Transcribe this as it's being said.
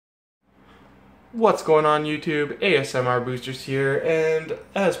What's going on YouTube? ASMR Boosters here, and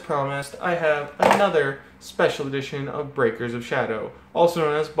as promised, I have another special edition of Breakers of Shadow, also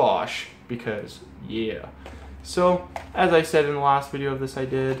known as Bosch, because yeah. So, as I said in the last video of this I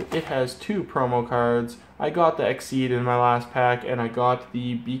did, it has two promo cards. I got the Exceed in my last pack, and I got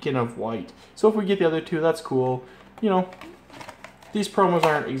the Beacon of White. So if we get the other two, that's cool. You know, these promos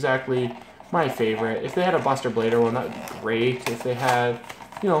aren't exactly my favorite. If they had a Buster Blader one, that would be great. If they had,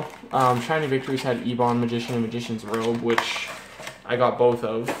 you know, Shiny Victories had Ebon Magician and Magician's Robe, which I got both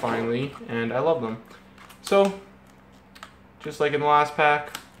of, finally, and I love them. So, just like in the last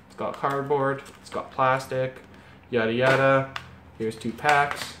pack, it's got cardboard, it's got plastic, yada yada. Here's two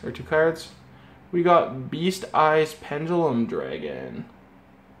packs, or two cards. We got Beast Eyes Pendulum Dragon.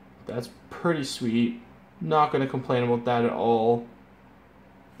 That's pretty sweet. Not going to complain about that at all.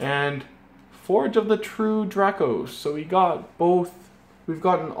 And Forge of the True Dracos. So we got both. We've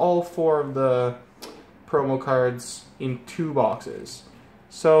gotten all four of the promo cards in 2 boxes.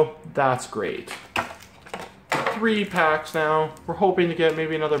 So that's great. 3 packs now. We're hoping to get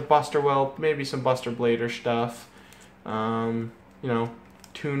maybe another Buster Whelp, maybe some Buster Blader stuff. You know,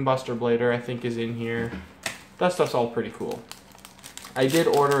 Toon Buster Blader I think is in here. That stuff's all pretty cool. I did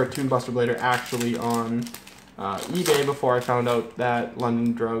order a Toon Buster Blader actually on eBay before I found out that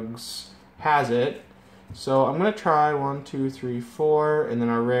London Drugs has it. So I'm going to try 1, 2, 3, 4, and then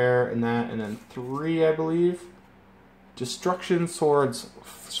our rare, and that, and then 3, I believe. Destruction Sword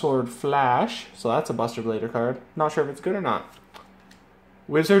Flash. So that's a Buster Blader card. Not sure if it's good or not.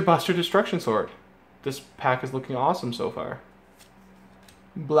 Wizard Buster Destruction Sword. This pack is looking awesome so far.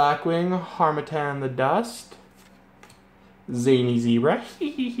 Blackwing Harmattan the Dust. Zany Zebra.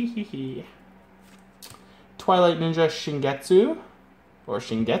 Twilight Ninja Shingetsu. Or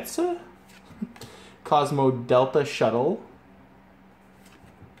Shingetsu. Cosmo Delta Shuttle.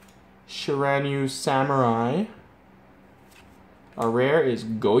 Shiranyu Samurai. Our rare is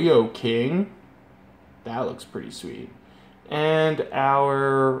Goyo King. That looks pretty sweet. And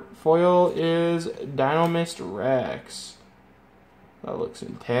our foil is Dinomist Rex. That looks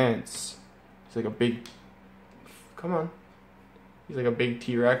intense. He's like a big... Come on. He's like a big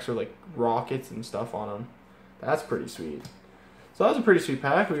T-Rex with like rockets and stuff on him. That's pretty sweet. So that was a pretty sweet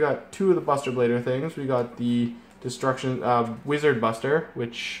pack. We got 2 of the Buster Blader things. We got the Destruction Wizard Buster,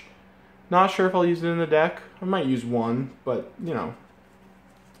 which not sure if I'll use it in the deck. I might use 1, but you know.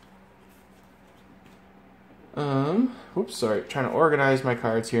 Oops, sorry. Trying to organize my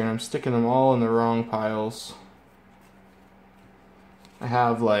cards here, and I'm sticking them all in the wrong piles. I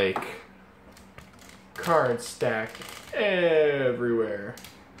have like cards stacked everywhere.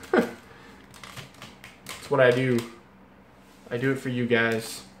 That's what I do. I do it for you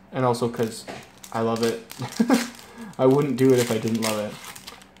guys, and also because I love it. I wouldn't do it if I didn't love it.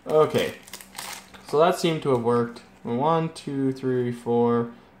 Okay, so that seemed to have worked. 1, 2, 3,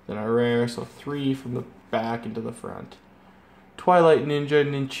 4, then a rare, so 3 from the back into the front. Twilight Ninja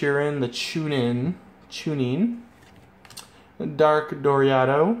Ninchirin, the Chunin. Dark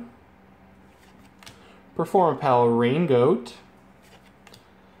Doriado. Performapal Rain Goat.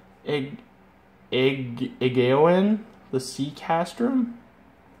 Yugioh, the Sea Castrum.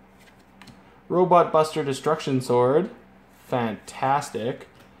 Robot Buster Destruction Sword. Fantastic.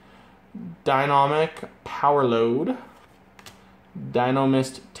 Dynamic Power Load.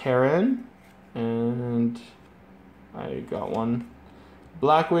 Dinomist Terran. And I got one.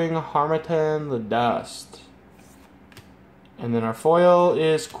 Blackwing Harmattan the Dust. And then our foil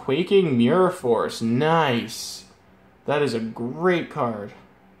is Quaking Mirror Force. Nice. That is a great card.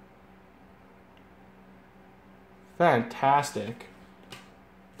 Fantastic.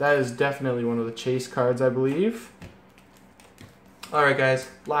 That is definitely one of the chase cards, I believe. Alright guys,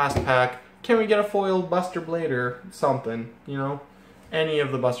 last pack. Can we get a foiled Buster Blader? Something, you know? Any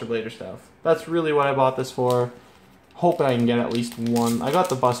of the Buster Blader stuff. That's really what I bought this for. Hoping I can get at least 1. I got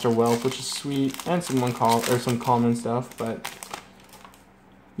the Buster Whelp, which is sweet, and some common stuff, but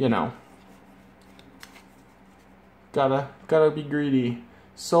you know. Gotta be greedy.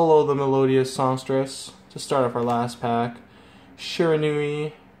 Solo the Melodious Songstress to start off our last pack.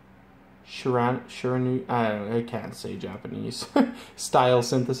 Shiranui, I don't know, I can't say Japanese. Style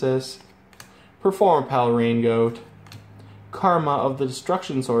Synthesis. Performapal Rain Goat. Karma of the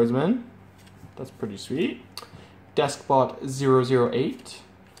Destruction Swordsman. That's pretty sweet. Deskbot 008.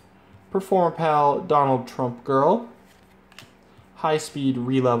 Performapal Donald Trump Girl. High Speed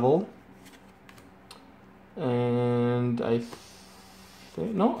Relevel. And I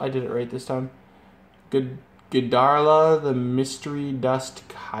think, no, I did it right this time. Godarla, the Mystery Dust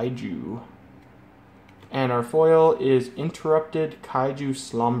Kaiju. And our foil is Interrupted Kaiju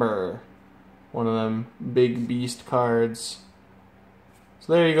Slumber. one of them big beast cards.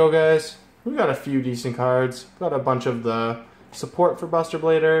 So there you go, guys. We got a few decent cards. Got a bunch of the support for Buster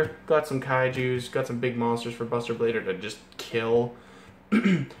Blader. Got some kaijus. Got some big monsters for Buster Blader to just kill.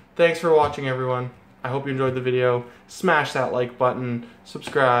 Thanks for watching, everyone. I hope you enjoyed the video. Smash that like button.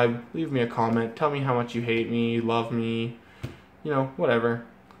 Subscribe. Leave me a comment. Tell me how much you hate me, love me. You know, whatever.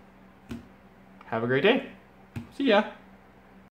 Have a great day. See ya.